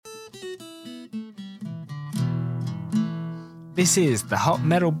This is the Hot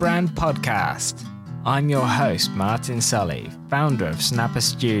Metal Brand Podcast. I'm your host, Martin Sully, founder of Snapper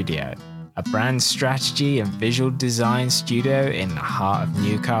Studio, a brand strategy and visual design studio in the heart of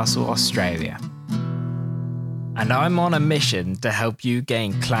Newcastle, Australia. And I'm on a mission to help you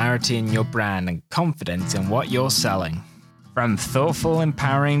gain clarity in your brand and confidence in what you're selling. From thoughtful,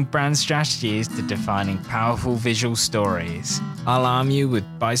 empowering brand strategies to defining powerful visual stories, I'll arm you with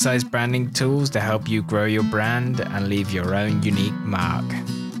bite-sized branding tools to help you grow your brand and leave your own unique mark.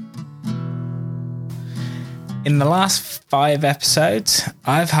 In the last 5 episodes,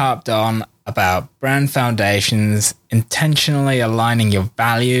 I've harped on about brand foundations, intentionally aligning your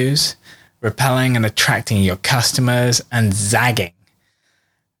values, repelling and attracting your customers, and zagging.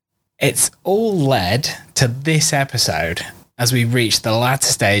 It's all led to this episode as we reach the latter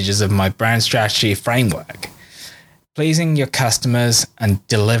stages of my brand strategy framework. Pleasing your customers and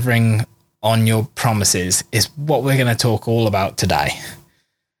delivering on your promises is what we're going to talk all about today.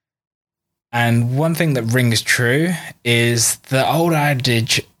 And one thing that rings true is the old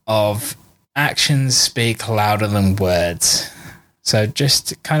adage of actions speak louder than words. So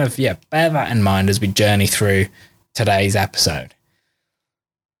just kind of, bear that in mind as we journey through today's episode.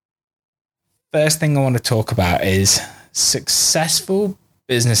 First thing I want to talk about is successful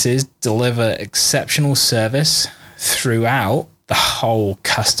businesses deliver exceptional service throughout the whole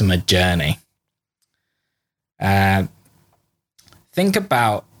customer journey. Think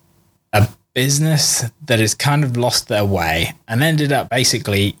about a business that has kind of lost their way and ended up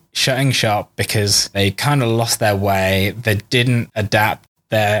basically shutting shop because they kind of lost their way. They didn't adapt.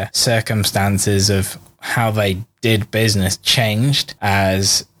 Their circumstances of how they did business changed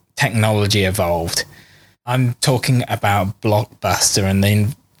as technology evolved. I'm talking about Blockbuster and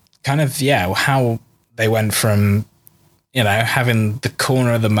then kind of, how they went from, having the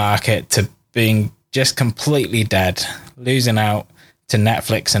corner of the market to being just completely dead, losing out to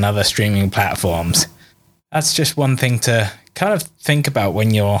Netflix and other streaming platforms. That's just one thing to kind of think about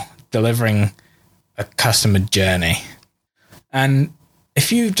when you're delivering a customer journey. And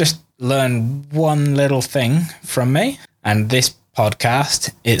if you just learn one little thing from me and this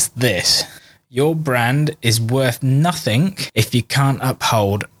podcast, it's this: your brand is worth nothing if you can't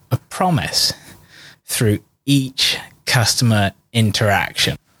uphold a promise through each customer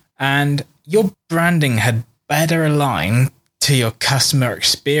interaction. And your branding had better align to your customer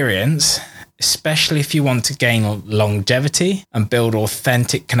experience, especially if you want to gain longevity and build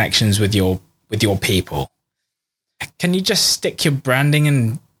authentic connections with your people. Can you just stick your branding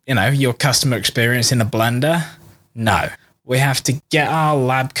and, your customer experience in a blender? No. We have to get our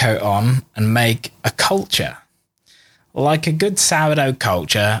lab coat on and make a culture. Like a good sourdough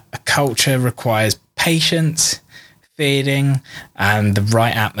culture, a culture requires patience, feeding, and the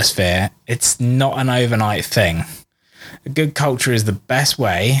right atmosphere. It's not an overnight thing. A good culture is the best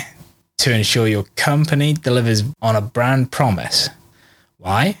way to ensure your company delivers on a brand promise.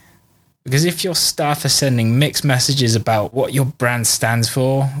 Why? Because if your staff are sending mixed messages about what your brand stands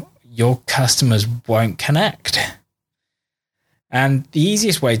for, your customers won't connect. And the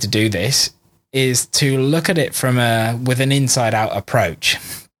easiest way to do this is to look at it with an inside-out approach.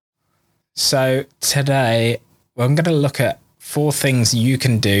 So today, I'm going to look at 4 things you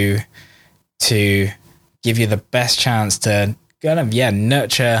can do to give you the best chance to kind of,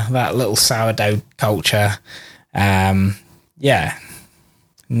 nurture that little sourdough culture. Nurture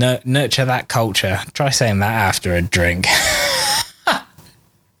that culture. Try saying that after a drink.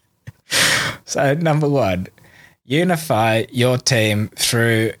 So, number 1. Unify your team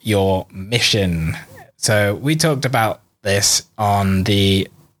through your mission. So we talked about this on the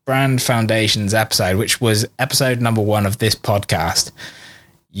Brand Foundations episode, which was episode number 1 of this podcast.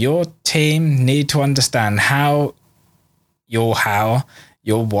 Your team need to understand your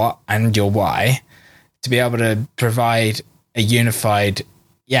what, and your why to be able to provide a unified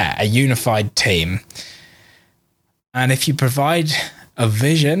team. And if you provide a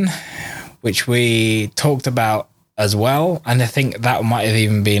vision, which we talked about as well, and I think that might have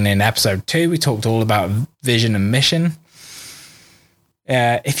even been in episode 2. We talked all about vision and mission.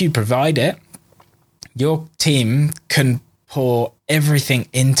 If you provide it, your team can pour everything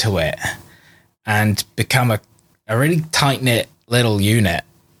into it and become a really tight-knit little unit.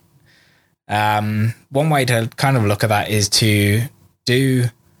 One way to kind of look at that is to do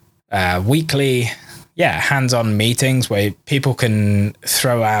weekly, hands-on meetings where people can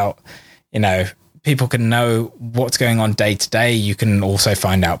throw out, people can know what's going on day to day. You can also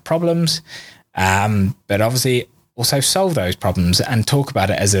find out problems, but obviously also solve those problems and talk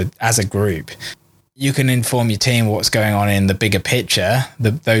about it as a group. You can inform your team what's going on in the bigger picture,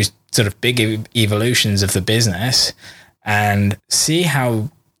 those sort of big evolutions of the business, and see how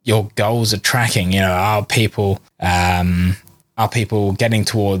your goals are tracking. Are people getting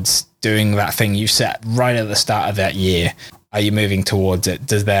towards doing that thing you set right at the start of that year? Are you moving towards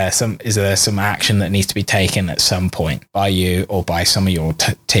it? Is there some action that needs to be taken at some point by you or by some of your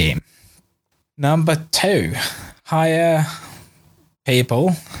team? Number 2, hire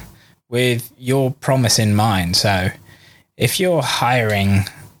people with your promise in mind. So if you're hiring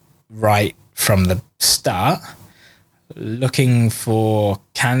right from the start, looking for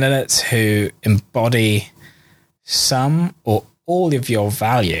candidates who embody some or all of your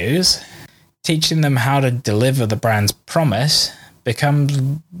values, teaching them how to deliver the brand's promise becomes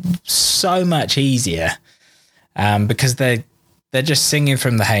so much easier, because they're just singing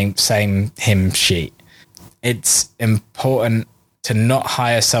from the same hymn sheet. It's important to not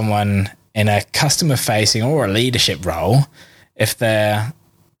hire someone in a customer-facing or a leadership role if they're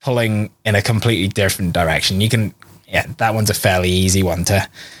pulling in a completely different direction. That one's a fairly easy one to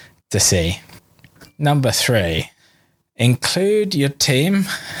see. Number 3, include your team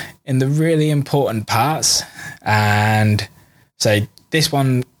in the really important parts. And so this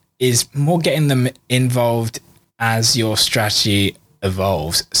one is more getting them involved as your strategy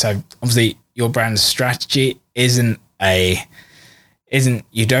evolves. So obviously your brand's strategy isn't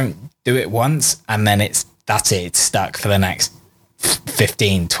you don't do it once and then it's stuck for the next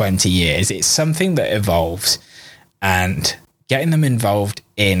 15, 20 years. It's something that evolves, and getting them involved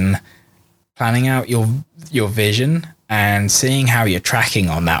in planning out your vision and seeing how you're tracking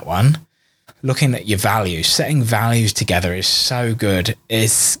on that one, looking at your values, setting values together is so good.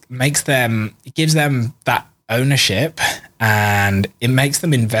 It gives them that ownership, and it makes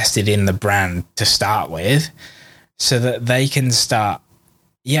them invested in the brand to start with, so that they can start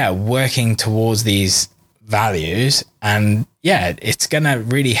working towards these values. And it's going to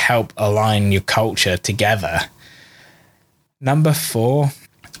really help align your culture together. Number 4,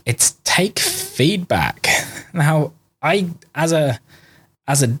 it's take feedback. Now, as a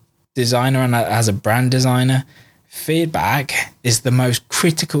designer and as a brand designer, feedback is the most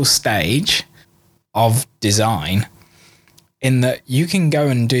critical stage of design, in that you can go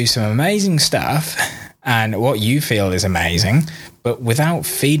and do some amazing stuff and what you feel is amazing, but without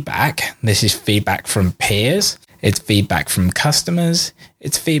feedback, this is feedback from peers, it's feedback from customers,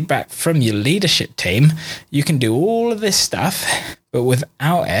 it's feedback from your leadership team. You can do all of this stuff, but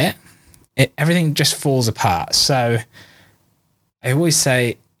without it, everything just falls apart. So I always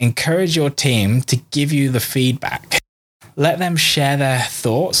say, encourage your team to give you the feedback. Let them share their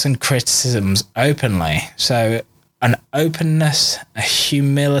thoughts and criticisms openly. So an openness, a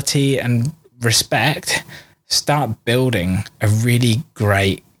humility, and respect start building a really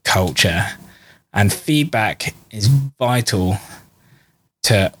great culture. And feedback is vital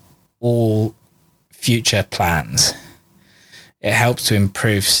to all future plans. It helps to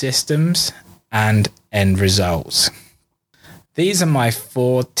improve systems and end results. These are my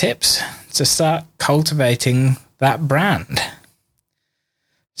 4 tips to start cultivating that brand.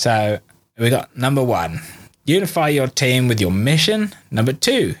 So we got number 1, unify your team with your mission. Number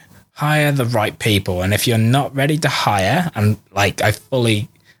 2, hire the right people. And if you're not ready to hire, and I fully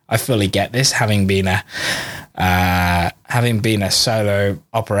get this, having been a solo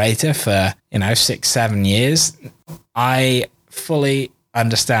operator for 6-7 years, I fully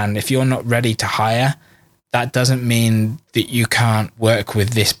understand if you're not ready to hire, that doesn't mean that you can't work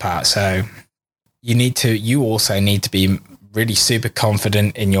with this part. So you also need to be really super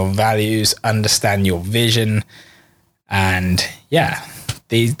confident in your values, understand your vision, and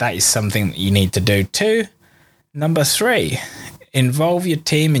that is something that you need to do too. Number 3, involve your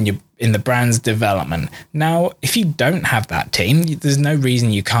team in the brand's development. Now, if you don't have that team, there's no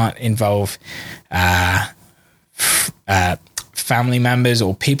reason you can't involve family members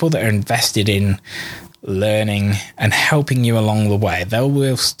or people that are invested in learning and helping you along the way. There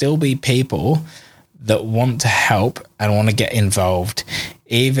will still be people that want to help and want to get involved,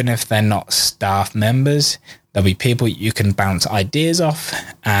 even if they're not staff members. There'll be people you can bounce ideas off,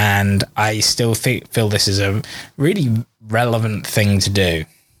 and I still feel this is a really relevant thing to do.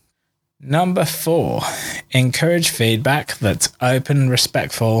 Number 4, encourage feedback that's open,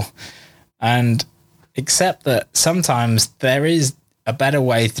 respectful, and accept that sometimes there is a better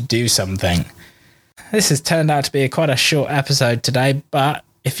way to do something. This has turned out to be quite a short episode today, but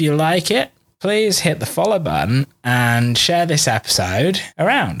if you like it, please hit the follow button and share this episode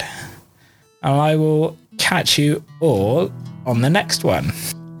around. And I will catch you all on the next one.